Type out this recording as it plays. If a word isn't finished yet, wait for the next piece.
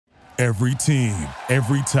Every team,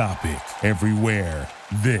 every topic, everywhere.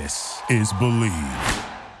 This is Believe.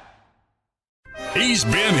 He's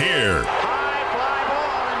been here. High fly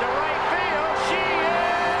ball into right field. She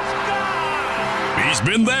is gone. He's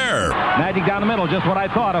been there. Magic down the middle, just what I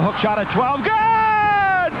thought. A hook shot at 12.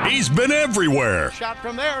 Good! He's been everywhere. Shot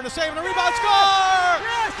from there and a save and a rebound. Score!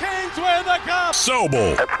 Yes, Kings win the cup.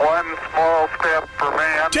 Sobel. It's one small step for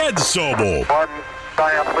man. Ted Sobel. One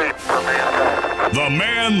giant leap for mankind. The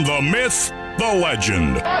man, the myth, the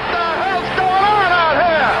legend. What the hell's going on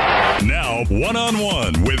out here? Now,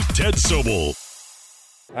 one-on-one with Ted Sobel.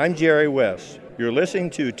 I'm Jerry West. You're listening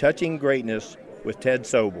to Touching Greatness with Ted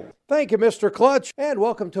Sobel. Thank you, Mr. Clutch, and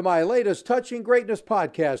welcome to my latest Touching Greatness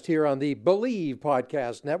podcast here on the Believe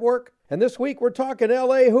Podcast Network. And this week we're talking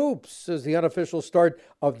LA Hoops as the unofficial start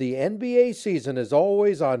of the NBA season is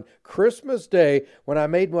always on Christmas Day when I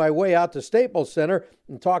made my way out to Staples Center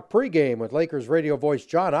and talked pregame with Lakers radio voice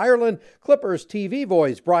John Ireland, Clippers TV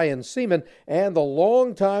voice Brian Seaman, and the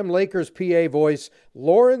longtime Lakers PA voice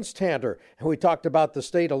Lawrence Tanter. And we talked about the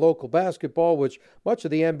state of local basketball, which much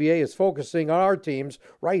of the NBA is focusing on our teams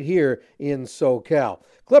right here in SoCal.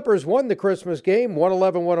 Clippers won the Christmas game,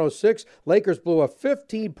 111-106. Lakers blew a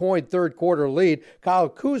 15-point third-quarter lead. Kyle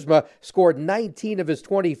Kuzma scored 19 of his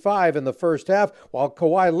 25 in the first half, while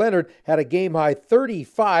Kawhi Leonard had a game-high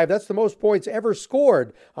 35. That's the most points ever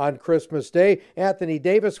scored on Christmas Day. Anthony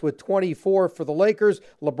Davis with 24 for the Lakers.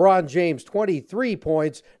 LeBron James, 23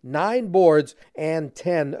 points, 9 boards, and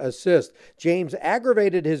 10 assists. James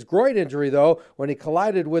aggravated his groin injury, though, when he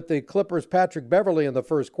collided with the Clippers' Patrick Beverley in the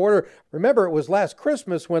first quarter. Remember, it was last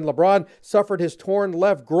Christmas when LeBron suffered his torn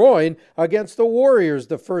left groin against the Warriors,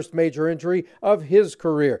 the first major injury of his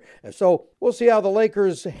career. And so we'll see how the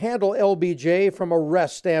Lakers handle LBJ from a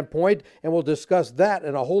rest standpoint, and we'll discuss that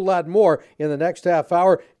and a whole lot more in the next half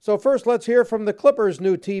hour. So first, let's hear from the Clippers'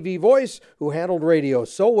 new TV voice, who handled radio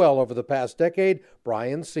so well over the past decade,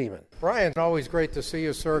 Brian Seaman. Brian, always great to see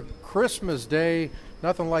you, sir. Christmas Day,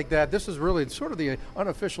 nothing like that. This is really sort of the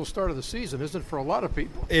unofficial start of the season, isn't it, for a lot of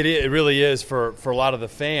people? It really is for a lot of the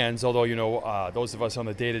fans, although, those of us on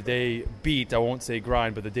the day-to-day beat, I won't say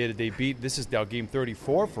grind, but the day-to-day beat, this is now game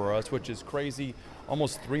 34 for us, which is crazy.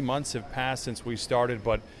 Almost 3 months have passed since we started,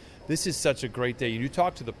 but this is such a great day. You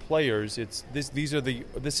talk to the players, this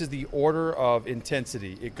is the order of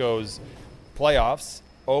intensity. It goes playoffs,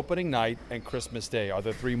 opening night, and Christmas Day are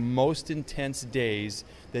the 3 most intense days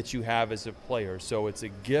that you have as a player. So it's a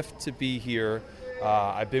gift to be here.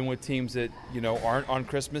 I've been with teams that, aren't on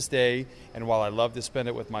Christmas Day, and while I love to spend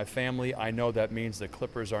it with my family, I know that means the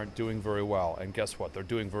Clippers aren't doing very well. And guess what? They're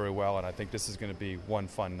doing very well, and I think this is going to be one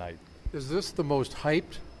fun night. Is this the most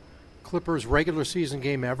hyped Clippers regular season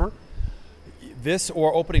game ever? This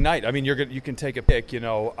or opening night. I mean, you can take a pick.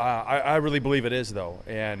 I really believe it is, though.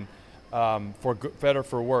 And for better,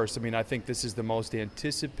 for worse, I mean, I think this is the most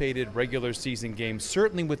anticipated regular season game,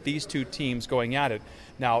 certainly with these two teams going at it.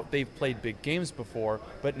 Now, they've played big games before,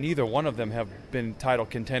 but neither one of them have been title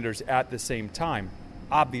contenders at the same time.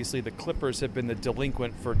 Obviously, the Clippers have been the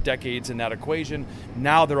delinquent for decades in that equation.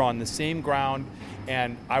 Now they're on the same ground,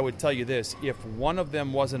 and I would tell you this, if one of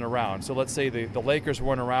them wasn't around, so let's say the Lakers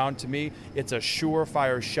weren't around, to me, it's a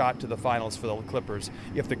surefire shot to the finals for the Clippers.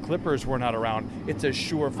 If the Clippers were not around, it's a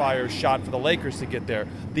surefire shot for the Lakers to get there.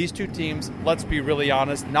 These two teams, let's be really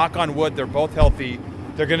honest, knock on wood, they're both healthy.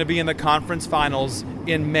 They're going to be in the conference finals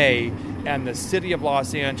in May, and the city of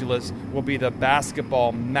Los Angeles will be the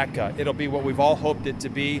basketball mecca. It'll be what we've all hoped it to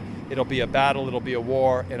be. It'll be a battle, it'll be a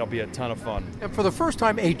war, it'll be a ton of fun. And for the first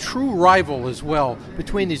time, a true rival as well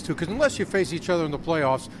between these two, because unless you face each other in the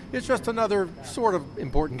playoffs, it's just another sort of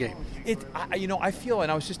important game. I feel,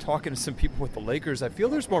 and I was just talking to some people with the Lakers, I feel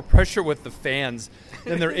there's more pressure with the fans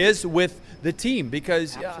than there is with the team,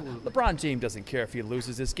 because LeBron James doesn't care if he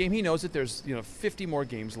loses this game. He knows that there's 50 more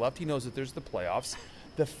games left. He knows that there's the playoffs.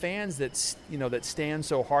 The fans that stand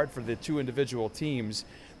so hard for the two individual teams,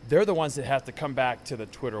 they're the ones that have to come back to the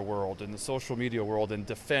Twitter world and the social media world and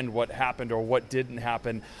defend what happened or what didn't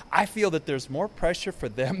happen. I feel that there's more pressure for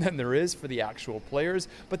them than there is for the actual players,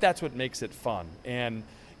 but that's what makes it fun. And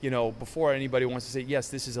before anybody wants to say, yes,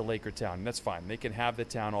 this is a Laker town, that's fine. They can have the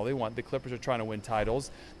town all they want. The Clippers are trying to win titles.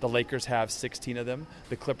 The Lakers have 16 of them.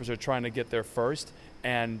 The Clippers are trying to get their first.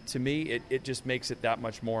 And to me, it just makes it that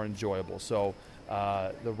much more enjoyable. So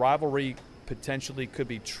the rivalry potentially could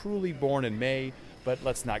be truly born in May, but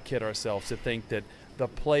let's not kid ourselves to think that the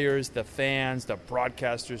players, the fans, the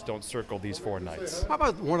broadcasters don't circle these 4 nights. How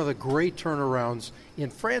about one of the great turnarounds in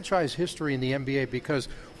franchise history in the NBA? Because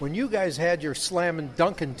when you guys had your slam and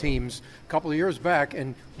dunking teams a couple of years back,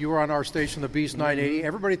 and you were on our station, the Beast 980,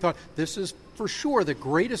 everybody thought this is for sure the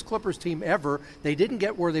greatest Clippers team ever. They didn't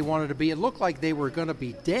get where they wanted to be. It looked like they were going to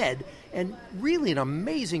be dead, and really an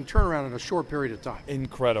amazing turnaround in a short period of time.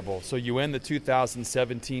 Incredible. So you end the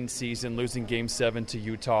 2017 season losing Game 7 to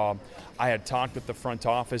Utah. I had talked with the front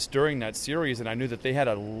office during that series, and I knew that they had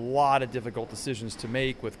a lot of difficult decisions to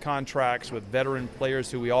make with contracts, with veteran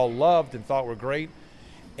players who we all loved and thought were great.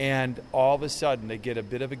 And all of a sudden, they get a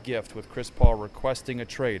bit of a gift with Chris Paul requesting a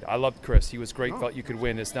trade. I loved Chris. He was great, felt you could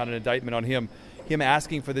win. It's not an indictment on him. Him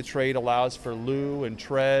asking for the trade allows for Lou and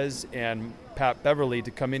Trez and Pat Beverly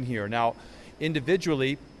to come in here. Now,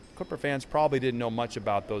 individually, Clipper fans probably didn't know much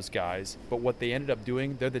about those guys, but what they ended up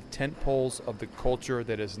doing, they're the tent poles of the culture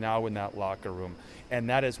that is now in that locker room. And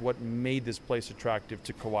that is what made this place attractive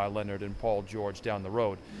to Kawhi Leonard and Paul George down the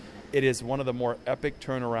road. It is one of the more epic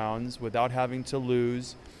turnarounds without having to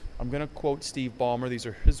lose. I'm going to quote Steve Ballmer. These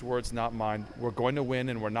are his words, not mine. We're going to win,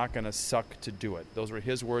 and we're not going to suck to do it. Those were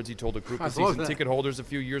his words. He told a group of season ticket holders a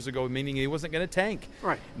few years ago, meaning he wasn't going to tank.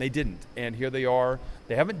 Right. And they didn't. And here they are.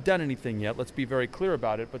 They haven't done anything yet. Let's be very clear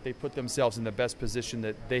about it. But they put themselves in the best position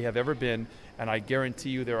that they have ever been. And I guarantee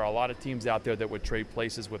you there are a lot of teams out there that would trade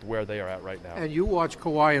places with where they are at right now. And you watch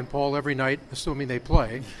Kawhi and Paul every night, assuming they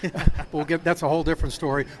play. That's a whole different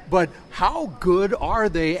story. But how good are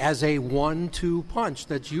they as a 1-2 punch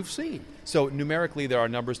that you've seen? So numerically, there are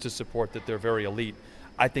numbers to support that they're very elite.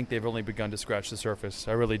 I think they've only begun to scratch the surface.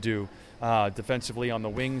 I really do. Defensively on the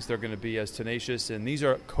wings, they're going to be as tenacious. And these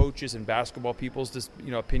are coaches and basketball people's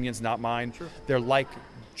opinions, not mine. Sure. They're like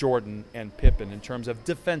Jordan and Pippen in terms of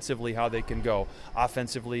defensively how they can go.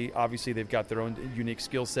 Offensively, obviously, they've got their own unique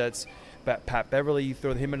skill sets. Pat Beverly, you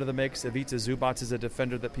throw him into the mix. Ivica Zubac is a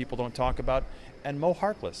defender that people don't talk about. And Mo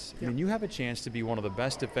Harkless. I mean, you have a chance to be one of the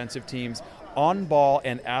best defensive teams on ball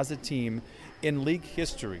and as a team in league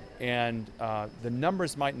history. And the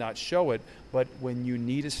numbers might not show it, but when you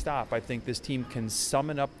need a stop, I think this team can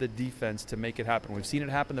summon up the defense to make it happen. We've seen it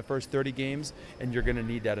happen the first 30 games, and you're going to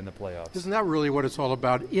need that in the playoffs. Isn't that really what it's all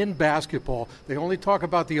about? In basketball, they only talk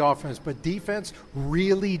about the offense, but defense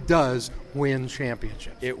really does win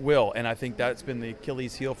championships. It will, and I think that's been the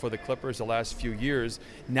Achilles heel for the Clippers the last few years.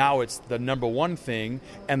 Now it's the number one thing,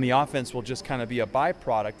 and the offense will just kind of be a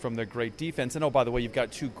byproduct from their great defense. And, oh, by the way, you've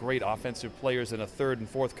got two great offensive players and a third and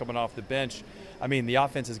fourth coming off the bench. I mean, the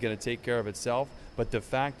offense is going to take care of itself, but the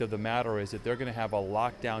fact of the matter is that they're going to have a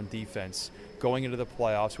lockdown defense going into the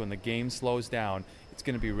playoffs. When the game slows down, it's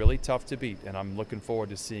going to be really tough to beat, and I'm looking forward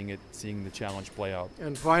to seeing the challenge play out.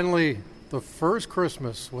 And finally, the first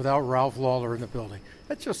Christmas without Ralph Lawler in the building.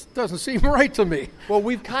 That just doesn't seem right to me. Well,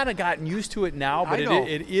 we've kind of gotten used to it now, but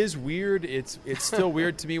it is weird. It's still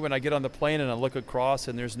weird to me when I get on the plane and I look across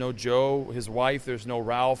and there's no Joe, his wife, there's no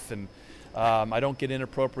Ralph, and I don't get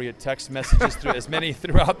inappropriate text messages as many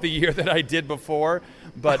throughout the year that I did before.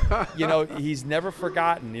 But, he's never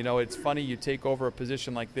forgotten. It's funny, you take over a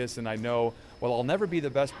position like this, and I know, well, I'll never be the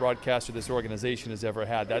best broadcaster this organization has ever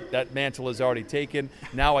had. That mantle is already taken.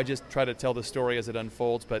 Now I just try to tell the story as it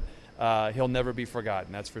unfolds, but he'll never be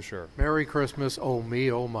forgotten, that's for sure. Merry Christmas, oh me,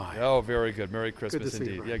 oh my. Oh, very good. Merry Christmas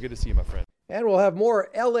indeed. Yeah, good to see you, my friend. And we'll have more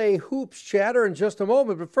LA Hoops chatter in just a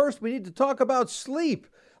moment, but first we need to talk about sleep.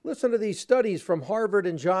 Listen to these studies from Harvard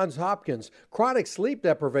and Johns Hopkins. Chronic sleep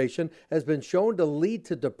deprivation has been shown to lead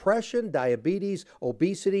to depression, diabetes,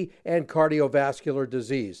 obesity, and cardiovascular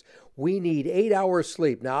disease. We need 8 hours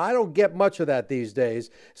sleep. Now, I don't get much of that these days,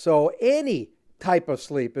 so any type of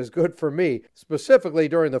sleep is good for me, specifically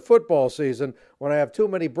during the football season when I have too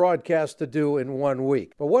many broadcasts to do in 1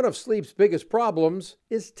 week. But one of sleep's biggest problems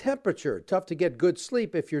is temperature. Tough to get good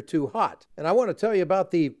sleep if you're too hot. And I want to tell you about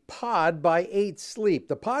the Pod by 8 Sleep.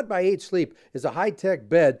 The Pod by 8 Sleep is a high-tech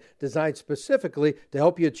bed designed specifically to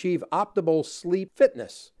help you achieve optimal sleep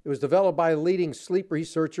fitness. It was developed by leading sleep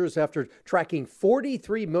researchers after tracking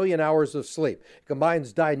 43 million hours of sleep. It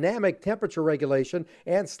combines dynamic temperature regulation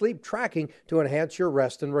and sleep tracking to enhance your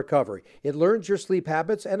rest and recovery. It learns your sleep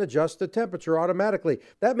habits and adjusts the temperature automatically.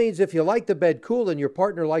 That means if you like the bed cool and your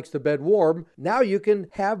partner likes the bed warm, now you can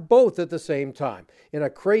have both at the same time in a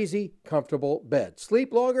crazy, comfortable bed.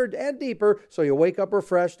 Sleep longer and deeper so you wake up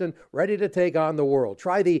refreshed and ready to take on the world.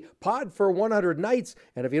 Try the Pod for 100 nights,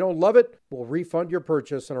 and if you don't love it, we'll refund your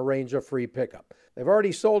purchase and arrange a free pickup. They've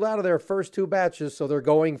already sold out of their first 2 batches, so they're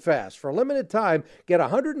going fast. For a limited time, get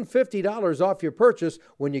 $150 off your purchase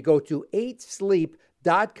when you go to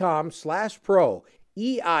 8sleep.com/pro.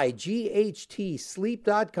 EIGHT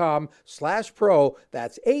sleep.com/pro.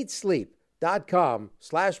 That's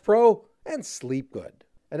 8sleep.com/pro, and sleep good.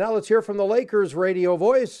 And now let's hear from the Lakers radio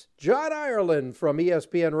voice, John Ireland from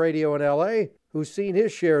ESPN Radio in LA. who's seen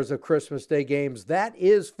his shares of Christmas Day games. That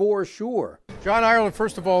is for sure. John Ireland,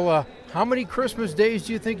 first of all, how many Christmas days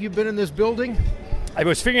do you think you've been in this building? I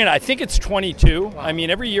was figuring, I think it's 22. Wow. I mean,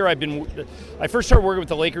 every year I first started working with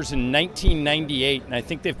the Lakers in 1998, and I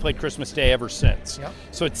think they've played Christmas Day ever since. Yep.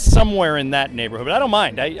 So it's somewhere in that neighborhood. But I don't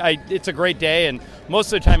mind. It's a great day, and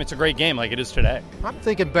most of the time it's a great game like it is today. I'm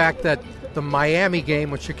thinking back that the Miami game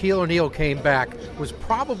when Shaquille O'Neal came back was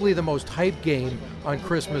probably the most hyped game on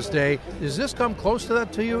Christmas Day. Does this come close to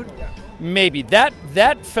that to you? Maybe. That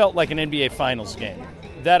felt like an NBA Finals game.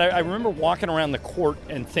 That I remember walking around the court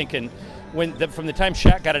and thinking, from the time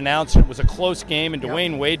Shaq got announced, it was a close game, and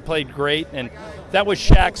Dwayne Wade played great, and that was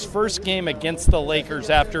Shaq's first game against the Lakers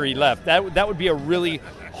after he left. That would be a really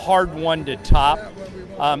hard one to top.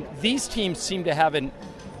 These teams seem to have an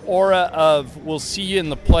aura of we'll see you in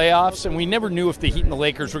the playoffs, and we never knew if the Heat and the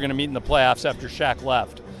Lakers were going to meet in the playoffs after Shaq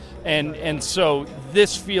left. And so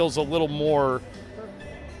this feels a little more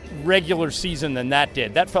regular season than that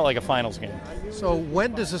did. That felt like a finals game. So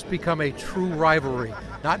when does this become a true rivalry?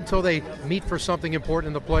 Not until they meet for something important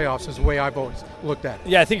in the playoffs is the way I've always looked at it.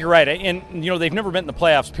 Yeah, I think you're right. And, they've never met in the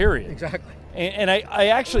playoffs, period. Exactly. And I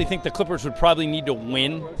actually think the Clippers would probably need to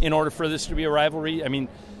win in order for this to be a rivalry. I mean,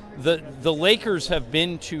 the Lakers have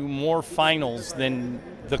been to more finals than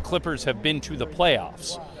the Clippers have been to the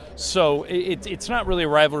playoffs. So it's not really a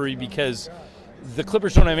rivalry because the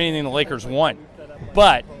Clippers don't have anything the Lakers want.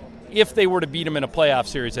 But if they were to beat them in a playoff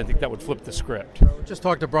series, I think that would flip the script. Just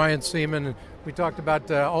talked to Brian Seaman, and we talked about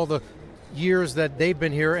all the years that they've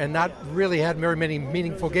been here and not really had very many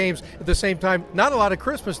meaningful games. At the same time, not a lot of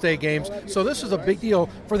Christmas Day games, so this is a big deal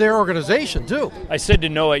for their organization, too. I said to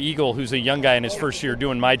Noah Eagle, who's a young guy in his first year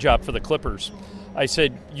doing my job for the Clippers, I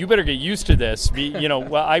said, you better get used to this.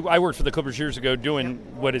 I worked for the Clippers years ago doing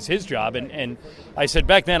what is his job, and I said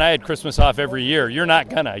back then I had Christmas off every year. You're not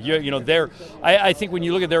gonna. I think when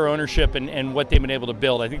you look at their ownership and what they've been able to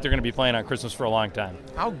build, I think they're going to be playing on Christmas for a long time.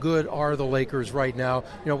 How good are the Lakers right now?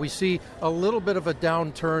 We see a little bit of a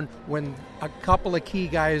downturn when a couple of key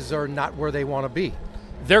guys are not where they want to be.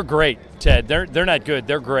 They're great, Ted. They're not good.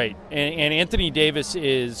 They're great, and Anthony Davis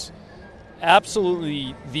is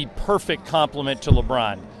absolutely the perfect complement to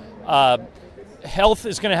LeBron. Health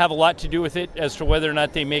is going to have a lot to do with it as to whether or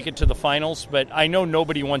not they make it to the finals, but I know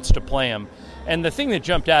nobody wants to play him. And the thing that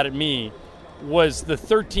jumped out at me was the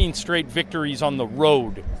 13 straight victories on the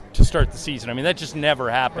road to start the season. I mean, that just never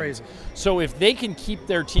happens. Crazy. So if they can keep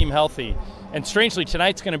their team healthy, and strangely,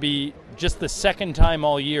 tonight's going to be just the second time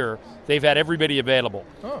all year they've had everybody available.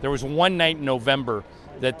 Oh. There was one night in November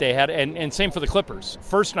that they had, and same for the Clippers.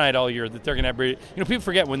 First night all year that they're going to have. People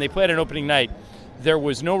forget when they played an opening night, there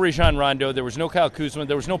was no Rajon Rondo, there was no Kyle Kuzma,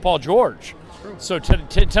 there was no Paul George. So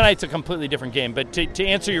tonight's a completely different game. But to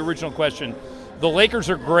answer your original question, the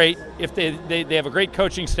Lakers are great. If they have a great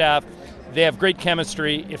coaching staff, they have great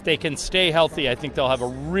chemistry. If they can stay healthy, I think they'll have a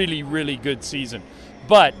really, really good season.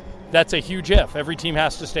 But that's a huge if. Every team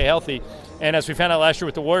has to stay healthy. And as we found out last year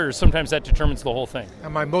with the Warriors, sometimes that determines the whole thing.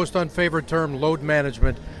 And my most unfavored term, load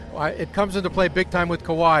management. It comes into play big time with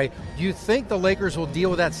Kawhi. Do you think the Lakers will deal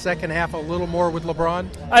with that second half a little more with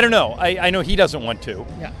LeBron? I don't know. I know he doesn't want to.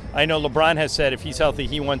 Yeah. I know LeBron has said if he's healthy,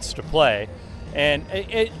 he wants to play. And,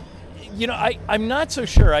 I'm not so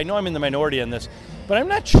sure. I know I'm in the minority on this, but I'm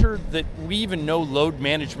not sure that we even know load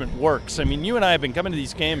management works. I mean, you and I have been coming to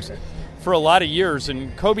these games for a lot of years,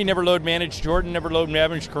 and Kobe never load managed, Jordan never load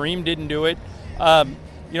managed, Kareem didn't do it.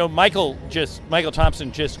 Michael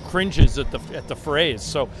Thompson just cringes at the phrase.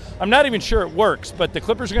 So I'm not even sure it works, but the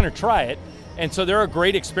Clippers are going to try it, and so they're a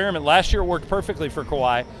great experiment. Last year it worked perfectly for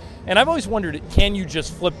Kawhi, and I've always wondered, can you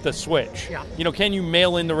just flip the switch? Yeah. Can you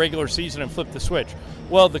mail in the regular season and flip the switch?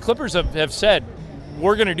 Well, the Clippers have said,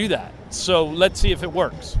 we're going to do that, so let's see if it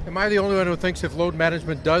works. Am I the only one who thinks if load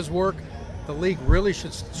management does work, the league really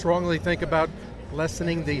should strongly think about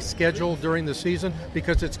lessening the schedule during the season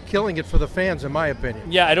because it's killing it for the fans, in my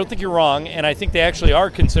opinion? Yeah, I don't think you're wrong, and I think they actually are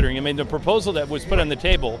considering. I mean, the proposal that was put on the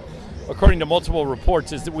table, according to multiple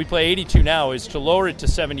reports, is that we play 82 now, is to lower it to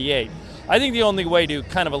 78. I think the only way to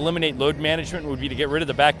kind of eliminate load management would be to get rid of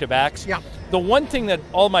the back-to-backs. Yeah. The one thing that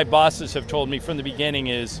all my bosses have told me from the beginning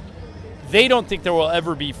is they don't think there will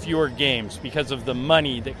ever be fewer games because of the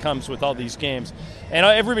money that comes with all these games. And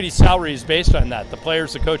everybody's salary is based on that, the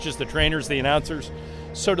players, the coaches, the trainers, the announcers.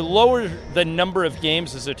 So to lower the number of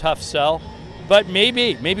games is a tough sell. But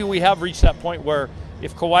maybe we have reached that point where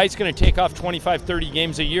if Kawhi's going to take off 25, 30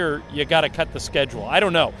 games a year, you got to cut the schedule. I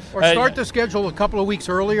don't know. Or start the schedule a couple of weeks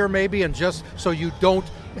earlier maybe, and just so you don't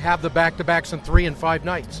have the back-to-backs in 3 and 5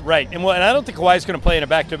 nights. Right, and I don't think Kawhi's going to play in a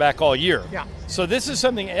back-to-back all year. Yeah. So this is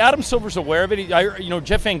something Adam Silver's aware of it.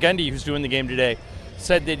 Jeff Van Gundy, who's doing the game today,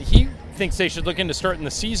 said that he thinks they should look into starting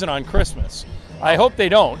the season on Christmas. I hope they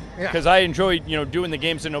don't, because I enjoy doing the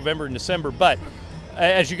games in November and December. But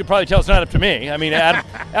as you could probably tell, it's not up to me. I mean,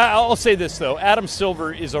 I'll say this though: Adam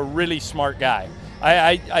Silver is a really smart guy.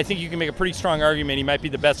 I think you can make a pretty strong argument he might be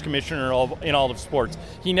the best commissioner in all of sports.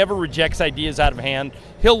 He never rejects ideas out of hand.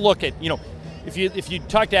 He'll look at if you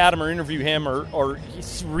talk to Adam or interview him or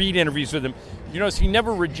read interviews with him, you notice he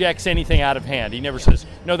never rejects anything out of hand. He never says,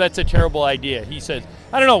 no, that's a terrible idea. He says,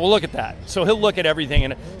 I don't know, we'll look at that. So he'll look at everything.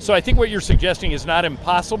 And so I think what you're suggesting is not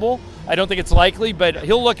impossible. I don't think it's likely, but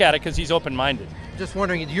he'll look at it because he's open-minded. Just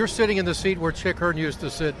wondering, you're sitting in the seat where Chick Hearn used to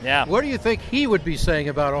sit. Yeah. What do you think he would be saying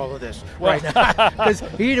about all of this right now? Because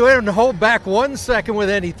he didn't hold back 1 second with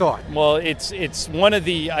any thought. Well, it's one of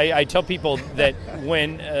the – I tell people that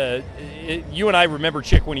when you and I remember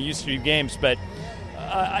Chick when he used to do games, but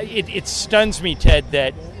it stuns me, Ted,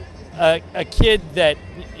 that a kid that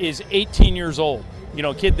is 18 years old,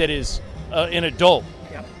 a kid that is an adult,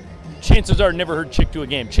 chances are never heard Chick do a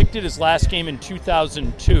game. Chick did his last game in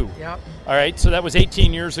 2002. Yep. All right, so that was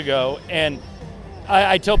 18 years ago. And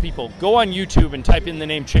I tell people, go on YouTube and type in the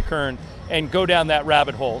name Chick Hearn and go down that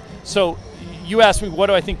rabbit hole. So you ask me, what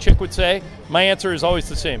do I think Chick would say? My answer is always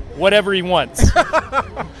the same. Whatever he wants.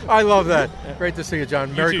 I love that. Great to see you,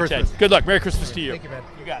 John. Merry Christmas. Ted. Good luck. Merry Christmas to you. Thank you, man.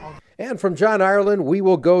 You got it. And from John Ireland, we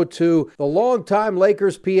will go to the longtime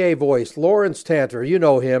Lakers PA voice, Lawrence Tanter. You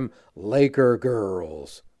know him, Laker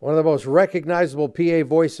Girls. One of the most recognizable PA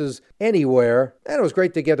voices anywhere. And it was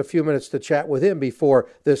great to get a few minutes to chat with him before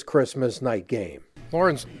this Christmas night game.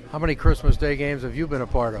 Lawrence, how many Christmas Day games have you been a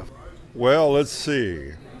part of? Well, let's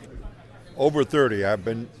see. Over 30. I've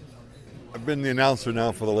been the announcer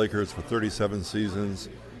now for the Lakers for 37 seasons.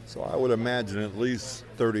 So I would imagine at least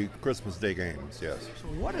 30 Christmas Day games, yes. So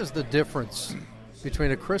what is the difference between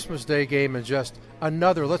a Christmas Day game and just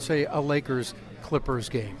another, let's say, a Lakers-Clippers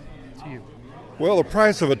game to you? Well, the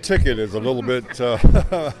price of a ticket is a little bit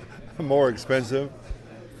more expensive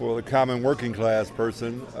for the common working class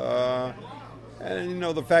person. And,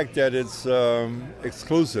 the fact that it's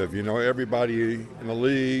exclusive. Everybody in the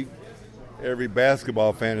league, every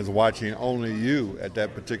basketball fan is watching only you at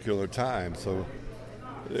that particular time. So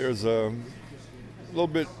there's a little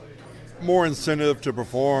bit more incentive to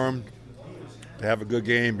perform, to have a good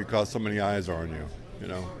game because so many eyes are on you,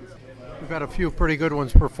 We've had a few pretty good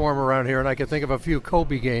ones perform around here, and I can think of a few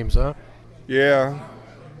Kobe games, huh? Yeah,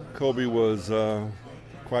 Kobe was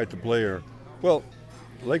quite the player. Well,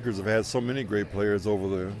 Lakers have had so many great players over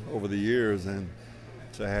the years, and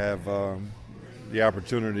to have the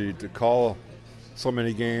opportunity to call so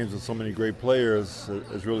many games and so many great players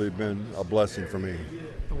has really been a blessing for me.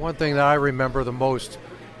 The one thing that I remember the most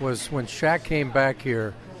was when Shaq came back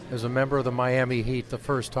here as a member of the Miami Heat the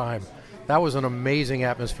first time. That was an amazing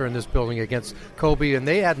atmosphere in this building against Kobe, and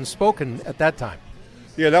they hadn't spoken at that time.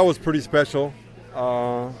 Yeah, that was pretty special.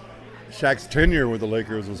 Shaq's tenure with the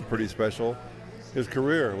Lakers was pretty special. His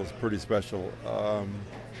career was pretty special.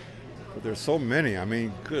 But there's so many. I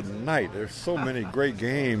mean, good night. There's so many great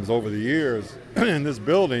games over the years in this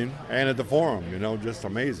building and at the Forum, just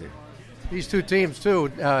amazing. These two teams, too,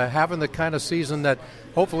 having the kind of season that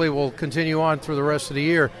hopefully will continue on through the rest of the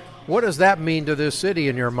year. What does that mean to this city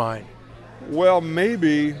in your mind? Well, it may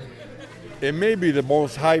be the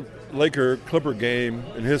most hyped Laker-Clipper game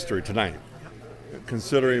in history tonight,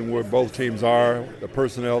 considering where both teams are, the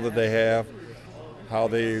personnel that they have, how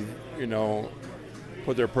they,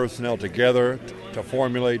 put their personnel together to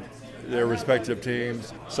formulate their respective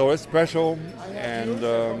teams. So it's special, and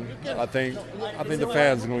I think the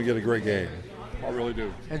fans are going to get a great game. I really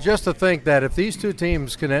do. And just to think that if these two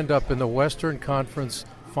teams can end up in the Western Conference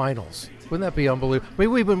Finals, wouldn't that be unbelievable? I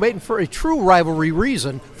mean, we've been waiting for a true rivalry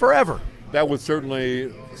reason forever. That would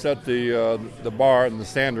certainly set the bar and the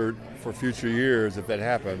standard for future years if that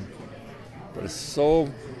happened. But it's so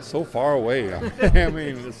far away. I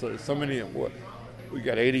mean, it's so many. We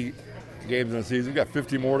got 80 games in the season. We got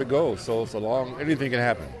 50 more to go. So it's a long. Anything can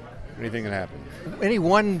happen. Anything can happen. Any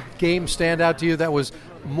one game stand out to you that was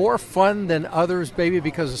more fun than others, maybe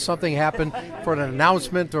because something happened for an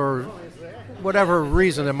announcement or whatever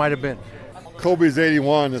reason it might have been? Kobe's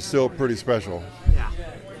 81 is still pretty special. Yeah.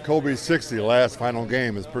 Kobe's 60, the last final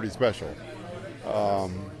game, is pretty special.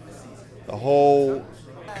 The whole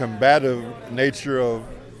combative nature of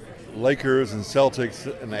Lakers and Celtics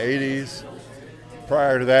in the 80s.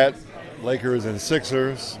 Prior to that, Lakers and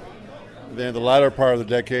Sixers. Then the latter part of the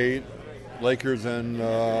decade, Lakers and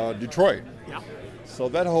Detroit. Yeah. So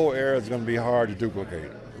that whole era is going to be hard to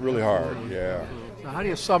duplicate. really hard, yeah. So how do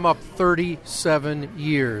you sum up 37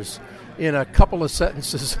 years in a couple of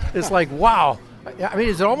sentences? It's like, wow. I mean,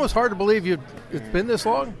 is it almost hard to believe it's been this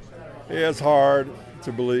long? Yeah, it's hard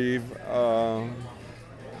to believe.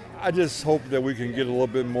 I just hope that we can get a little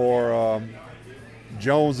bit more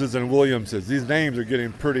Joneses and Williamses. These names are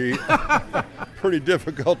getting pretty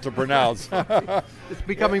difficult to pronounce. It's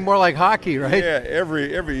becoming more like hockey, right? Yeah,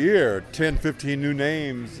 every year, 10, 15 new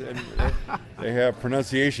names, and they have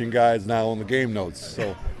pronunciation guides now on the game notes.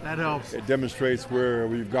 So that helps. It demonstrates where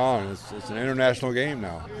we've gone. It's an international game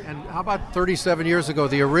now. And how about 37 years ago,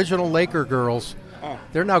 the original Laker girls?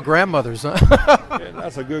 They're now grandmothers, huh? Yeah,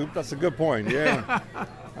 that's a good point. Yeah,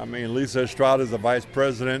 I mean, Lisa Estrada is the vice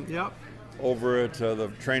president. Yep. Over at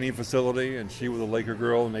the training facility, and she was a Laker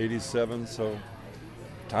girl in '87. So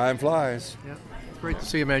time flies. Yeah, it's great to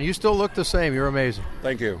see you, man. You still look the same. You're amazing.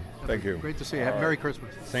 Thank you. Great to see you. Merry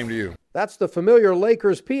Christmas. Same to you. That's the familiar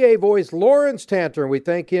Lakers PA voice, Lawrence Tanter, and we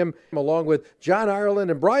thank him along with John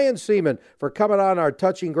Ireland and Brian Seaman for coming on our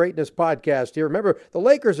Touching Greatness podcast here. Remember, the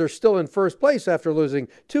Lakers are still in first place after losing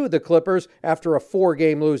to the Clippers after a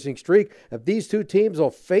 4-game losing streak. If these two teams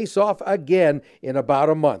will face off again in about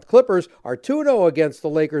a month. Clippers are 2-0 against the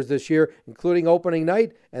Lakers this year, including opening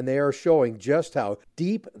night, and they are showing just how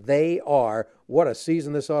deep they are. What a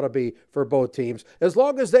season this ought to be for both teams, as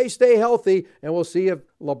long as they stay healthy, and we'll see if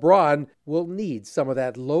LeBron will need some of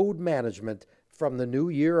that load management from the new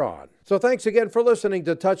year on. So thanks again for listening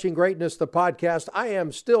to Touching Greatness, the podcast. I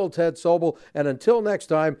am still Ted Sobel, and until next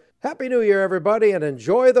time, Happy New Year, everybody, and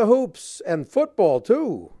enjoy the hoops and football,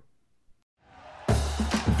 too.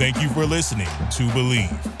 Thank you for listening to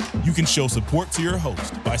Believe. You can show support to your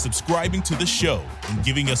host by subscribing to the show and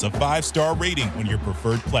giving us a 5-star rating on your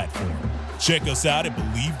preferred platform. Check us out at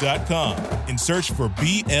Believe.com and search for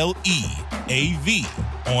BLEAV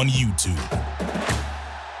on YouTube.